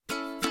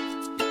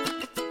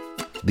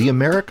The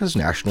America's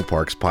National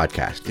Parks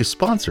podcast is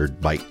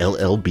sponsored by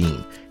LL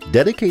Bean,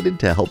 dedicated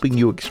to helping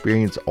you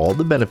experience all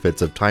the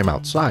benefits of time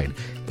outside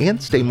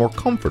and stay more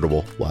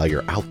comfortable while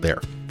you're out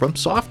there. From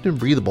soft and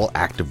breathable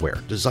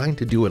activewear designed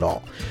to do it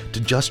all, to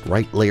just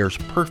right layers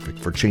perfect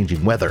for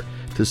changing weather,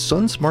 to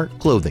sun-smart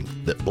clothing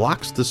that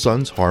blocks the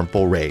sun's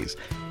harmful rays,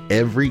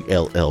 every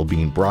LL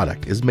Bean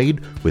product is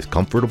made with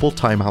comfortable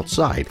time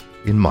outside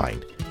in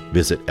mind.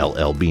 Visit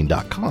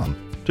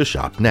llbean.com to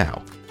shop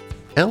now.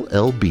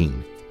 LL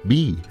Bean.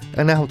 Be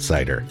an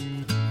outsider.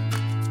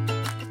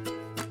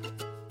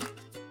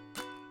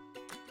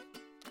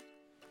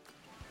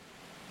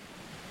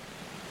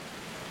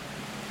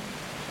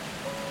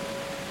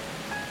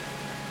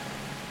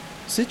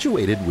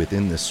 Situated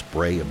within the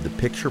spray of the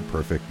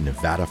picture-perfect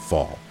Nevada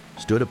Fall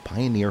stood a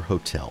pioneer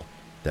hotel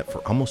that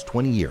for almost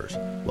 20 years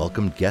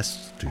welcomed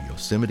guests to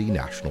Yosemite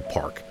National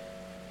Park.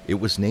 It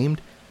was named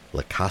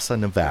La Casa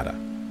Nevada,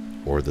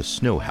 or the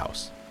Snow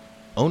House.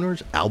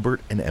 Owners Albert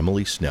and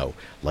Emily Snow,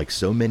 like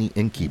so many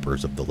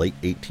innkeepers of the late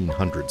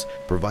 1800s,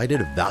 provided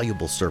a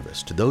valuable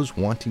service to those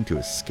wanting to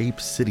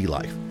escape city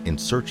life in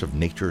search of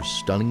nature's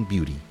stunning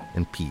beauty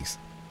and peace.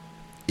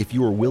 If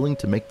you were willing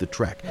to make the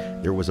trek,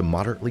 there was a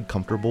moderately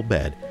comfortable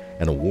bed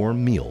and a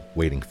warm meal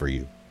waiting for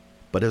you.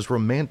 But as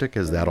romantic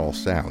as that all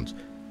sounds,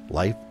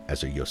 life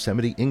as a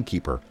Yosemite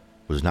innkeeper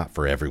was not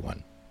for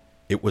everyone.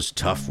 It was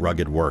tough,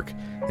 rugged work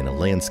in a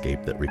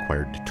landscape that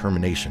required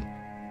determination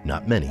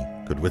not many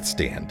could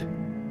withstand.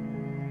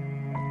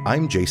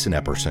 I'm Jason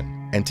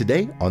Epperson, and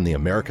today on the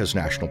America's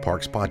National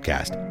Parks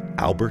podcast,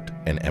 Albert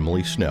and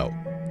Emily Snow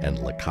and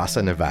La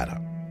Casa Nevada,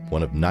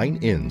 one of 9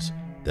 inns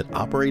that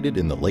operated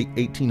in the late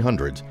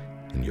 1800s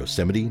in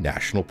Yosemite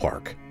National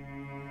Park.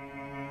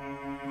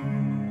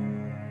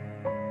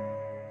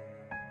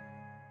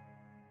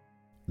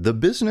 The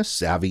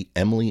business-savvy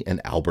Emily and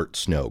Albert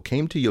Snow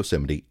came to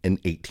Yosemite in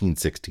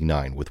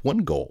 1869 with one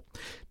goal: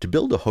 to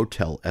build a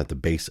hotel at the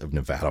base of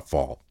Nevada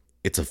Fall.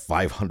 It's a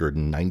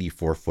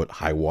 594-foot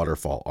high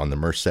waterfall on the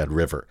Merced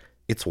River.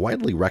 It's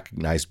widely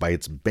recognized by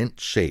its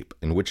bent shape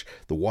in which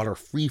the water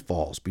free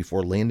falls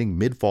before landing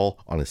mid-fall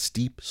on a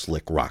steep,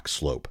 slick rock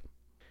slope.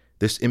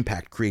 This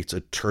impact creates a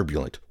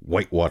turbulent,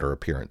 whitewater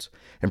appearance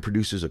and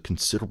produces a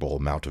considerable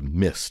amount of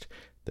mist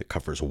that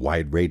covers a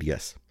wide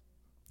radius.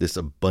 This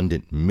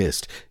abundant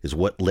mist is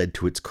what led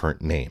to its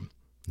current name,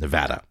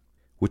 Nevada,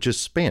 which is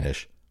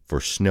Spanish for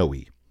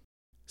snowy.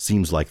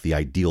 Seems like the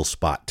ideal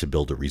spot to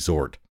build a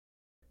resort.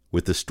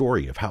 With the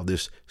story of how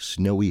this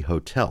snowy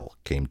hotel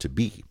came to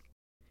be,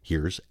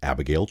 here's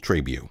Abigail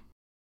Trabue.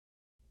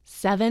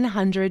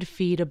 700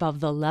 feet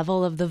above the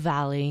level of the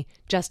valley,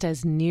 just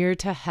as near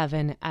to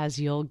heaven as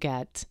you'll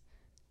get.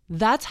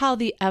 That's how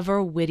the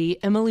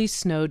ever-witty Emily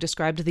Snow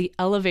described the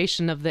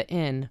elevation of the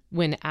inn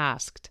when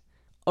asked.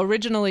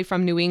 Originally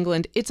from New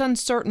England, it's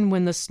uncertain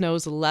when the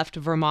Snows left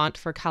Vermont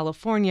for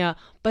California,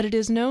 but it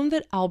is known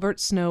that Albert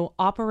Snow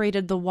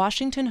operated the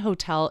Washington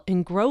Hotel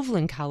in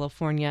Groveland,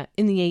 California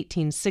in the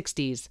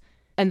 1860s,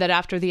 and that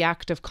after the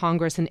Act of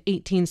Congress in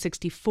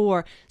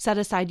 1864 set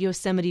aside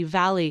Yosemite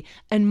Valley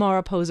and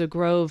Mariposa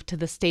Grove to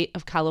the state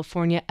of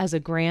California as a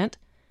grant,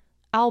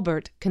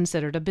 Albert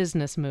considered a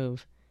business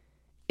move.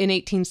 In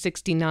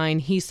 1869,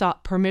 he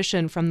sought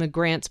permission from the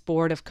Grants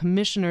Board of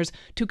Commissioners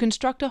to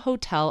construct a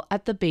hotel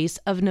at the base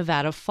of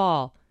Nevada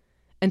Fall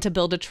and to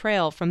build a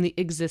trail from the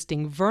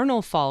existing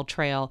Vernal Fall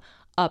Trail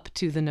up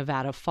to the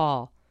Nevada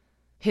Fall.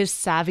 His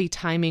savvy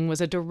timing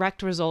was a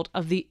direct result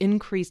of the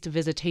increased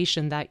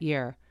visitation that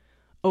year.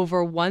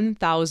 Over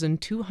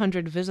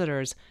 1,200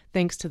 visitors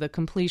thanks to the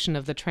completion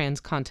of the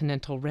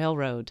Transcontinental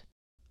Railroad.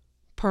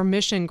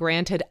 Permission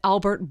granted,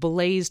 Albert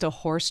blazed a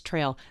horse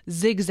trail,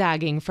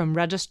 zigzagging from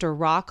Register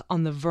Rock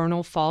on the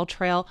Vernal Fall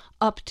Trail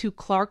up to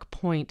Clark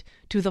Point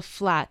to the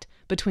flat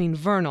between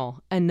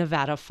Vernal and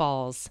Nevada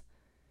Falls.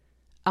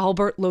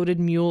 Albert loaded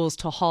mules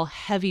to haul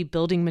heavy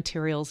building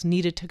materials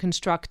needed to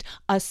construct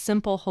a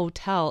simple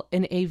hotel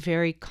in a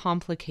very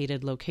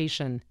complicated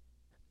location.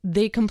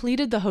 They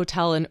completed the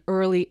hotel in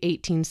early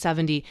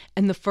 1870,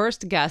 and the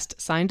first guest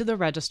signed the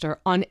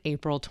register on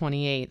April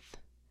 28th.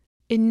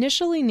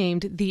 Initially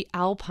named the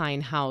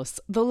Alpine House,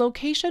 the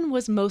location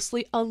was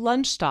mostly a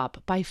lunch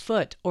stop by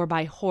foot or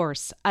by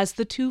horse, as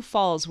the two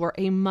falls were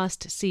a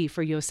must-see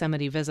for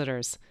Yosemite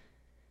visitors.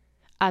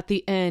 At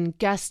the inn,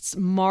 guests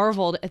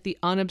marveled at the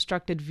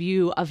unobstructed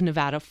view of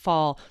Nevada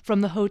Fall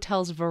from the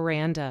hotel's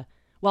veranda,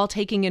 while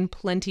taking in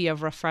plenty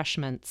of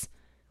refreshments.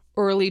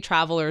 Early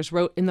travelers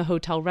wrote in the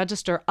hotel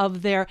register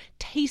of their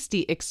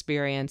tasty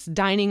experience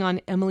dining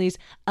on Emily's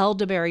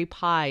elderberry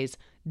pies,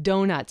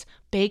 donuts,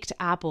 baked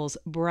apples,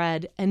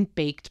 bread, and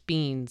baked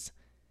beans.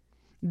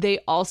 They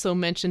also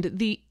mentioned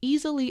the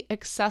easily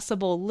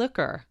accessible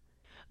liquor.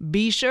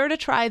 Be sure to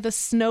try the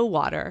snow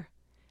water.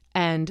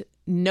 And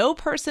no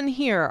person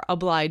here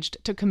obliged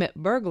to commit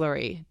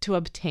burglary to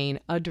obtain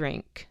a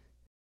drink.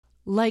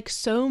 Like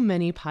so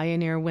many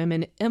pioneer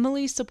women,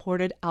 Emily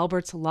supported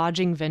Albert's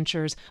lodging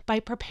ventures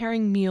by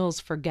preparing meals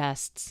for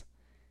guests.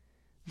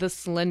 The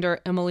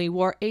slender Emily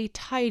wore a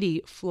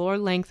tidy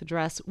floor-length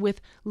dress with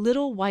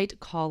little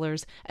white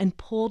collars and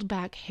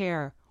pulled-back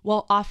hair,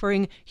 while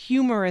offering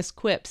humorous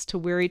quips to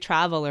weary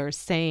travelers,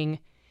 saying,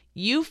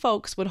 "You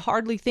folks would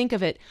hardly think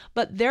of it,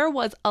 but there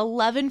was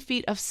 11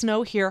 feet of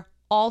snow here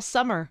all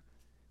summer."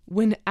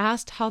 When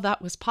asked how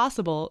that was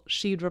possible,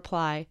 she'd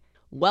reply,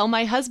 "Well,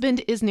 my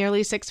husband is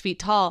nearly 6 feet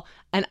tall,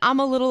 and I'm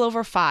a little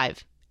over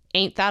 5.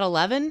 Ain't that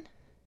 11?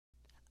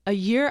 A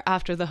year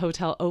after the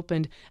hotel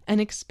opened, an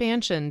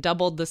expansion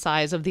doubled the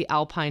size of the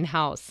Alpine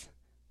House.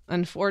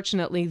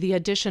 Unfortunately, the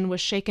addition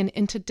was shaken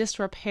into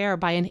disrepair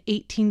by an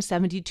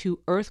 1872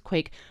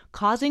 earthquake,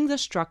 causing the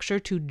structure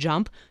to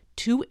jump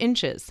 2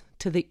 inches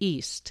to the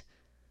east.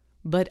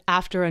 But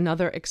after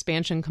another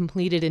expansion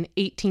completed in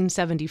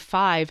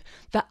 1875,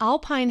 the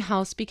Alpine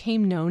House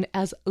became known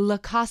as La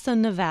Casa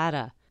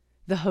Nevada.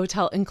 The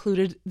hotel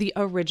included the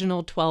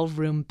original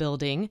 12-room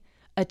building,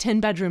 a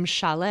 10-bedroom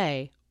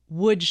chalet,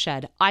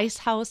 woodshed, ice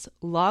house,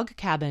 log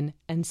cabin,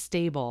 and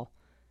stable.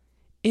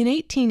 In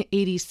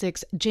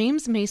 1886,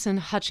 James Mason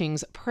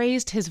Hutchings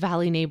praised his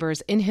valley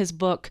neighbors in his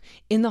book,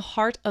 In the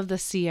Heart of the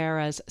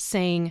Sierras,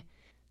 saying,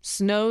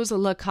 "Snow's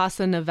La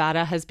Casa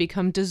Nevada has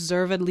become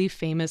deservedly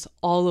famous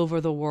all over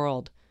the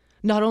world,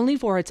 not only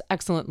for its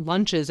excellent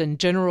lunches and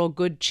general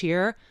good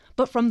cheer,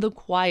 but from the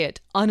quiet,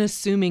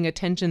 unassuming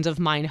attentions of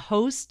mine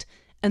host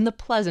and the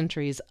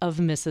pleasantries of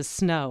Mrs.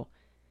 Snow.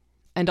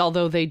 And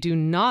although they do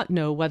not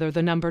know whether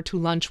the number to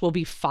lunch will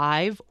be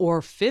 5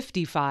 or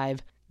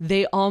 55,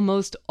 they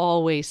almost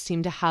always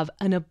seem to have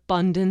an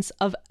abundance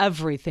of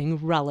everything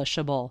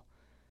relishable."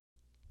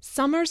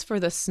 Summers for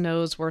the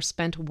Snows were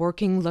spent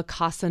working La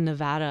Casa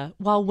Nevada,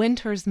 while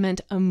winters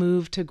meant a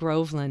move to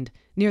Groveland,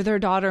 near their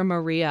daughter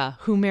Maria,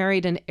 who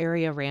married an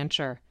area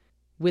rancher.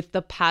 With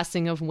the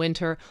passing of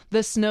winter,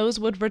 the Snows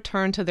would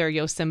return to their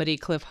Yosemite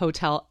Cliff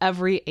Hotel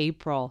every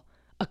April,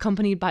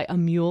 accompanied by a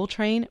mule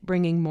train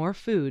bringing more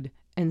food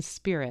and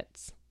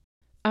spirits.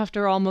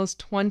 After almost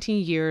 20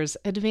 years,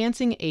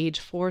 advancing age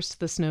forced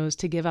the Snows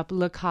to give up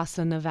La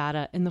Casa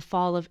Nevada in the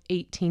fall of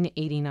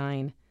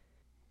 1889.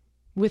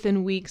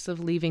 Within weeks of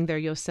leaving their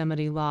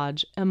Yosemite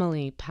lodge,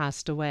 Emily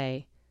passed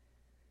away.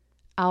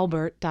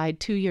 Albert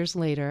died 2 years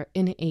later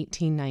in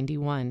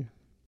 1891.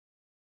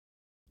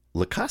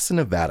 La Casa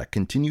Nevada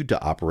continued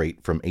to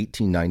operate from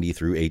 1890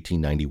 through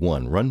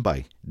 1891, run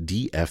by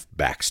D.F.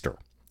 Baxter.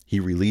 He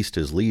released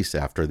his lease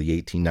after the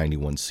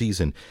 1891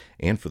 season,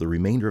 and for the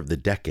remainder of the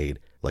decade,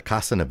 La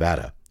Casa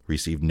Nevada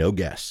received no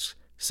guests,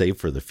 save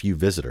for the few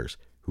visitors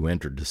who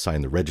entered to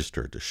sign the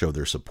register to show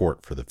their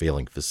support for the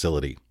failing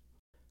facility.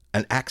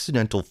 An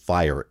accidental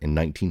fire in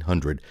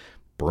 1900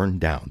 burned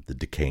down the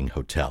decaying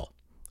hotel,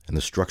 and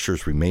the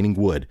structure's remaining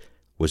wood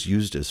was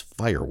used as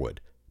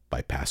firewood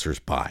by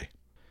passers-by.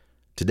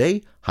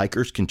 Today,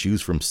 hikers can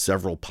choose from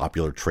several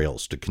popular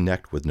trails to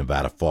connect with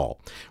Nevada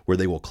Fall, where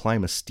they will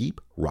climb a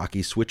steep,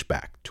 rocky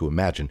switchback to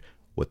imagine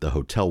what the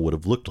hotel would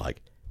have looked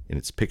like in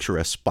its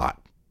picturesque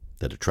spot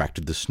that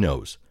attracted the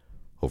Snows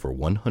over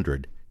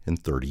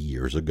 130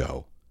 years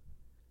ago.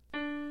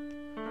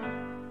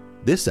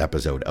 This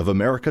episode of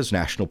America's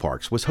National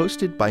Parks was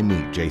hosted by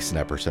me, Jason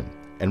Epperson,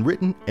 and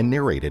written and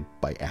narrated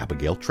by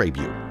Abigail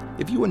Trabue.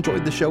 If you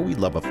enjoyed the show, we'd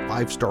love a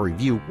 5-star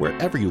review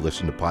wherever you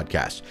listen to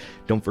podcasts.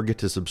 Don't forget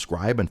to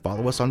subscribe and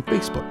follow us on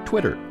Facebook,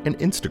 Twitter, and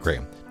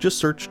Instagram. Just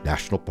search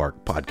National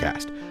Park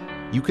Podcast.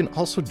 You can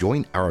also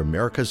join our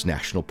America's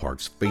National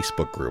Parks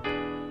Facebook group.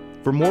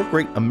 For more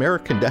great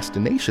American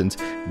destinations,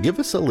 give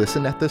us a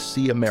listen at the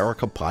See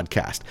America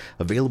podcast,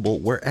 available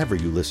wherever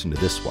you listen to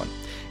this one.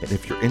 And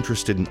if you're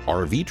interested in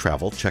RV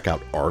travel, check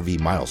out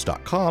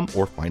rvmiles.com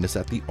or find us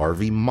at the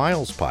RV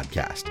Miles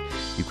podcast.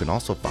 You can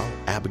also follow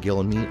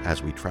Abigail and me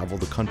as we travel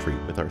the country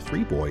with our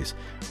 3 boys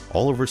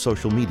all over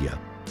social media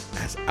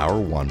as Our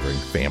Wandering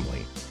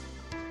Family.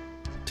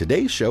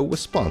 Today's show was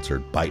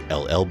sponsored by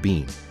LL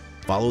Bean.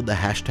 Follow the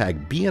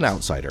hashtag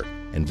 #BeAnOutsider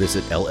and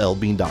visit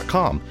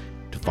llbean.com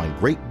to find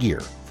great gear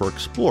for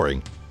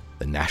exploring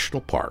the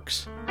national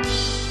parks.